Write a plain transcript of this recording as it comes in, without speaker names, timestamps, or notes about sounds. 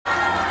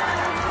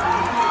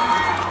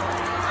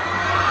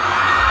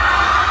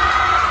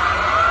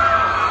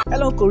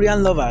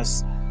Korean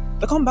lovers,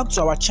 welcome back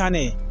to our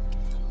channel.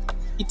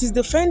 It is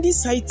the Fendi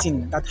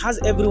sighting that has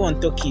everyone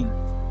talking.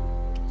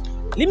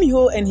 Lee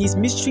Min-ho and his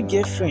mystery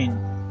girlfriend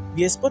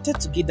were spotted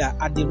together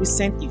at the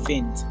recent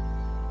event,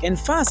 and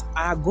fans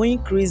are going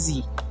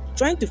crazy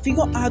trying to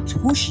figure out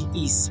who she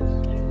is.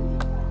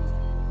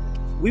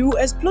 We will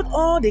explode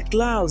all the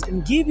clouds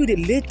and give you the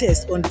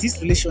latest on this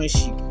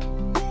relationship.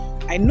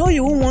 I know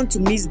you won't want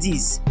to miss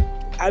this.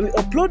 I will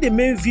upload the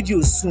main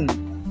video soon.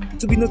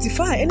 To be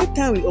notified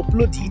anytime we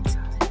upload it,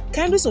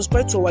 kindly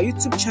subscribe to our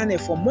YouTube channel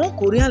for more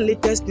Korean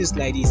latest news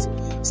like this.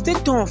 Stay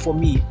tuned for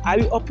me. I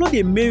will upload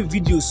the main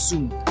video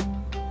soon.